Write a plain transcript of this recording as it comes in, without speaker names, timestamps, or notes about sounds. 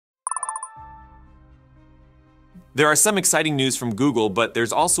There are some exciting news from Google, but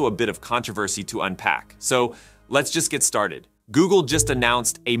there's also a bit of controversy to unpack. So let's just get started. Google just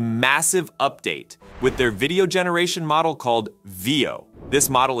announced a massive update with their video generation model called Veo. This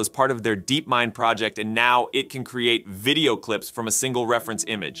model is part of their DeepMind project, and now it can create video clips from a single reference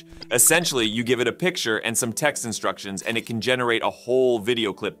image. Essentially, you give it a picture and some text instructions, and it can generate a whole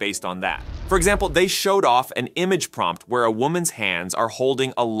video clip based on that. For example, they showed off an image prompt where a woman's hands are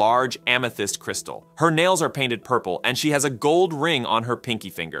holding a large amethyst crystal. Her nails are painted purple, and she has a gold ring on her pinky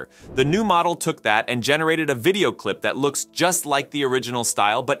finger. The new model took that and generated a video clip that looks just like the original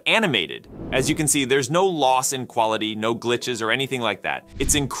style, but animated. As you can see, there's no loss in quality, no glitches or anything like that.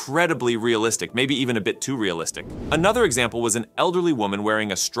 It's incredibly realistic, maybe even a bit too realistic. Another example was an elderly woman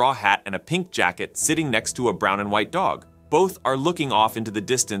wearing a straw hat and a pink jacket sitting next to a brown and white dog. Both are looking off into the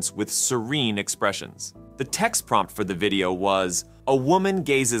distance with serene expressions. The text prompt for the video was, "A woman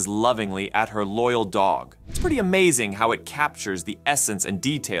gazes lovingly at her loyal dog." It's pretty amazing how it captures the essence and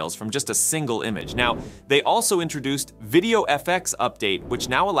details from just a single image. Now, they also introduced Video FX Update, which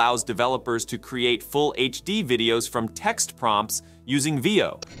now allows developers to create full HD videos from text prompts using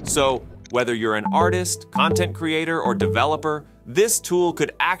Veo. So, whether you're an artist, content creator, or developer, this tool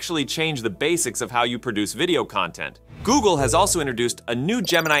could actually change the basics of how you produce video content. Google has also introduced a new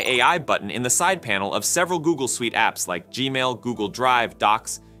Gemini AI button in the side panel of several Google Suite apps like Gmail, Google Drive,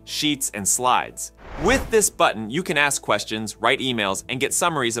 Docs, Sheets, and Slides. With this button, you can ask questions, write emails, and get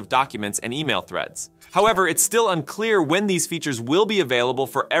summaries of documents and email threads. However, it's still unclear when these features will be available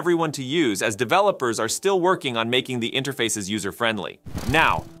for everyone to use, as developers are still working on making the interfaces user-friendly.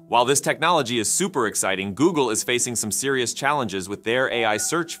 Now, while this technology is super exciting, Google is facing some serious challenges with their AI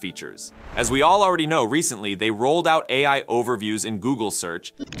search features. As we all already know, recently they rolled out AI overviews in Google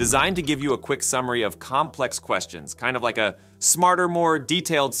Search, designed to give you a quick summary of complex questions, kind of like a smarter, more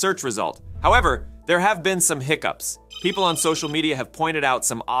detailed search result. However, there have been some hiccups. People on social media have pointed out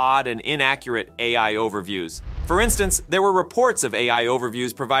some odd and inaccurate AI overviews. For instance, there were reports of AI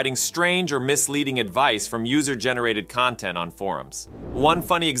overviews providing strange or misleading advice from user-generated content on forums. One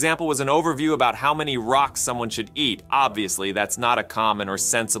funny example was an overview about how many rocks someone should eat. Obviously, that's not a common or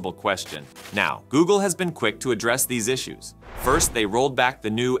sensible question. Now, Google has been quick to address these issues. First, they rolled back the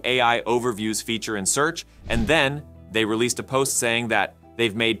new AI overviews feature in search, and then they released a post saying that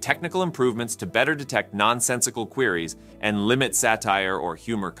they've made technical improvements to better detect nonsensical queries and limit satire or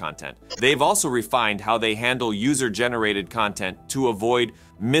humor content. They've also refined how they handle user-generated content to avoid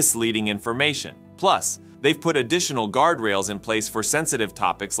misleading information. Plus, they've put additional guardrails in place for sensitive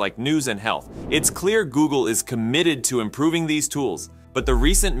topics like news and health. It's clear Google is committed to improving these tools, but the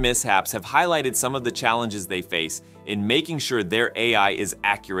recent mishaps have highlighted some of the challenges they face in making sure their AI is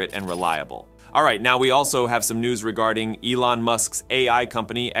accurate and reliable. All right, now we also have some news regarding Elon Musk's AI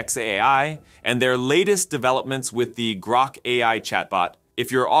company, xAI, and their latest developments with the Grok AI chatbot.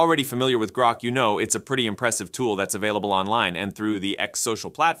 If you're already familiar with Grok, you know it's a pretty impressive tool that's available online and through the X social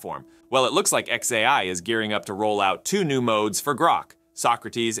platform. Well, it looks like xAI is gearing up to roll out 2 new modes for Grok,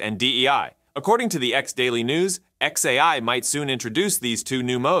 Socrates and DEI. According to the X Daily News, xAI might soon introduce these 2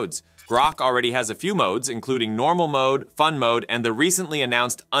 new modes. Grok already has a few modes, including Normal Mode, Fun Mode, and the recently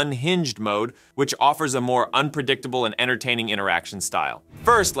announced Unhinged Mode, which offers a more unpredictable and entertaining interaction style.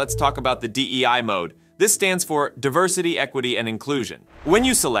 First, let's talk about the DEI mode. This stands for Diversity, Equity, and Inclusion. When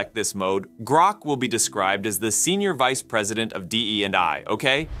you select this mode, Grok will be described as the Senior Vice President of DE&I,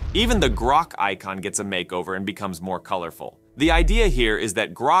 okay? Even the Grok icon gets a makeover and becomes more colorful. The idea here is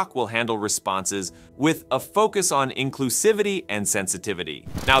that Grok will handle responses with a focus on inclusivity and sensitivity.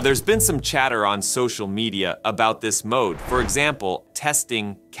 Now, there's been some chatter on social media about this mode. For example,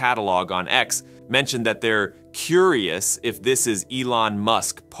 Testing Catalog on X mentioned that they're curious if this is Elon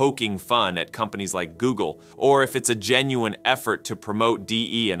Musk poking fun at companies like Google, or if it's a genuine effort to promote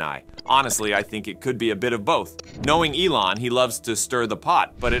DE&I. Honestly, I think it could be a bit of both. Knowing Elon, he loves to stir the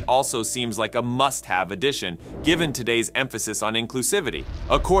pot, but it also seems like a must-have addition, given today's emphasis on inclusivity.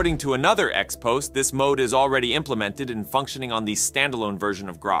 According to another X post, this mode is already implemented and functioning on the standalone version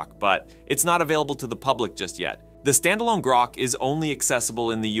of Grok, but it's not available to the public just yet. The standalone Grok is only accessible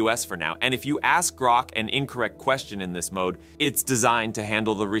in the US for now, and if you ask Grok an incorrect question in this mode, it's designed to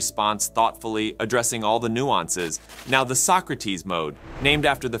handle the response thoughtfully, addressing all the nuances. Now, the Socrates mode, named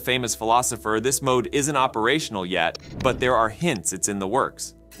after the famous philosopher, this mode isn't operational yet, but there are hints it's in the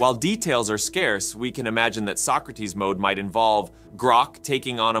works. While details are scarce, we can imagine that Socrates mode might involve Grok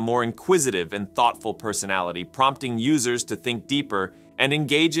taking on a more inquisitive and thoughtful personality, prompting users to think deeper and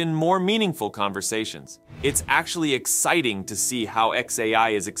engage in more meaningful conversations. It's actually exciting to see how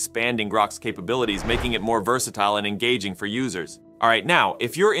xAI is expanding Grok's capabilities, making it more versatile and engaging for users. All right, now,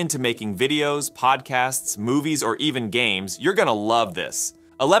 if you're into making videos, podcasts, movies, or even games, you're gonna love this.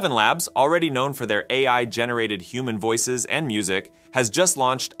 11 Labs, already known for their AI-generated human voices and music, has just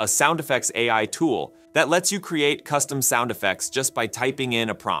launched a sound effects AI tool that lets you create custom sound effects just by typing in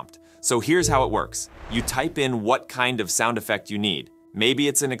a prompt. So here's how it works. You type in what kind of sound effect you need. Maybe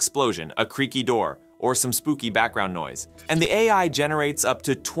it's an explosion, a creaky door, or some spooky background noise. And the AI generates up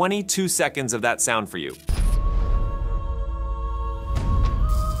to 22 seconds of that sound for you.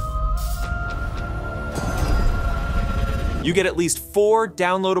 You get at least 4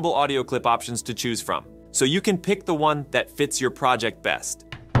 downloadable audio clip options to choose from, so you can pick the one that fits your project best.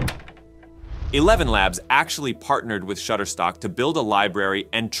 11 Labs actually partnered with Shutterstock to build a library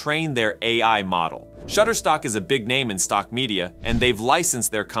and train their AI model. Shutterstock is a big name in stock media, and they've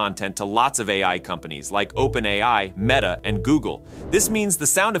licensed their content to lots of AI companies like OpenAI, Meta, and Google. This means the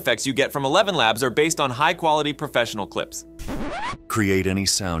sound effects you get from 11 Labs are based on high-quality professional clips. Create any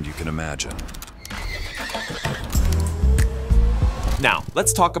sound you can imagine. Now,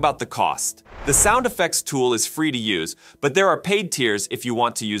 let's talk about the cost. The sound effects tool is free to use, but there are paid tiers if you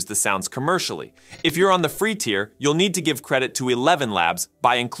want to use the sounds commercially. If you're on the free tier, you'll need to give credit to 11 Labs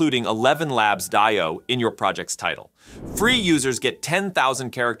by including 11labs.io in your project's title. Free users get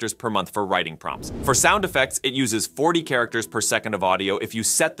 10,000 characters per month for writing prompts. For sound effects, it uses 40 characters per second of audio if you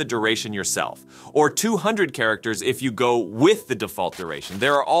set the duration yourself, or 200 characters if you go with the default duration.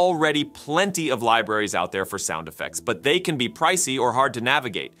 There are already plenty of libraries out there for sound effects, but they can be pricey or hard to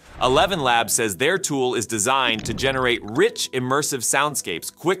navigate. 11 Labs says their tool is designed to generate rich, immersive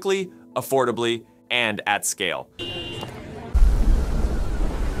soundscapes quickly, affordably, and at scale.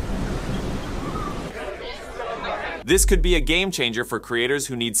 This could be a game changer for creators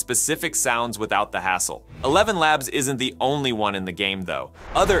who need specific sounds without the hassle. 11 Labs isn't the only one in the game, though.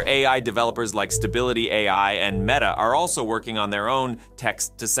 Other AI developers like Stability AI and Meta are also working on their own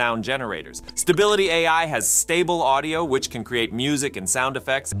text-to-sound generators. Stability AI has stable audio, which can create music and sound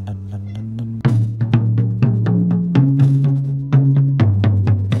effects.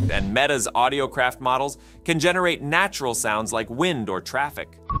 And Meta's AudioCraft models can generate natural sounds like wind or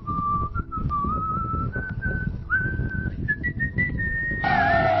traffic.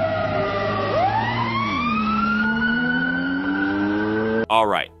 All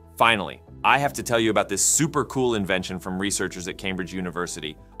right, finally, I have to tell you about this super cool invention from researchers at Cambridge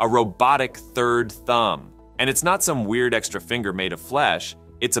University, a robotic third thumb. And it's not some weird extra finger made of flesh,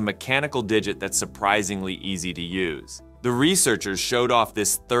 it's a mechanical digit that's surprisingly easy to use. The researchers showed off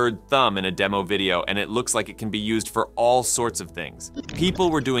this third thumb in a demo video, and it looks like it can be used for all sorts of things. People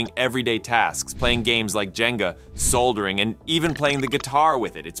were doing everyday tasks, playing games like Jenga, soldering, and even playing the guitar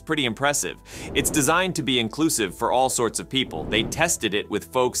with it. It's pretty impressive. It's designed to be inclusive for all sorts of people. They tested it with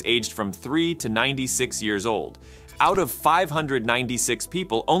folks aged from 3 to 96 years old. Out of 596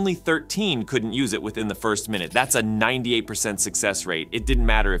 people, only 13 couldn't use it within the first minute. That's a 98% success rate. It didn't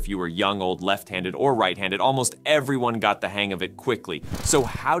matter if you were young, old, left-handed, or right-handed. Almost everyone got the hang of it quickly. So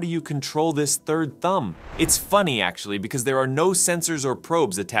how do you control this third thumb? It's funny, actually, because there are no sensors or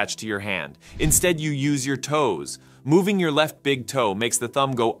probes attached to your hand. Instead, you use your toes. Moving your left big toe makes the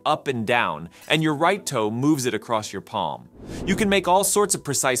thumb go up and down, and your right toe moves it across your palm. You can make all sorts of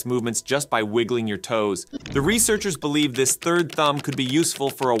precise movements just by wiggling your toes. The researchers believe this third thumb could be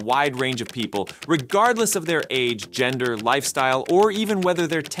useful for a wide range of people, regardless of their age, gender, lifestyle, or even whether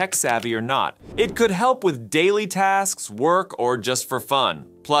they're tech savvy or not. It could help with daily tasks, work, or just for fun.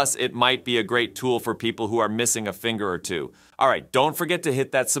 Plus, it might be a great tool for people who are missing a finger or two. All right, don't forget to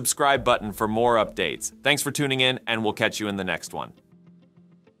hit that subscribe button for more updates. Thanks for tuning in, and we'll catch you in the next one.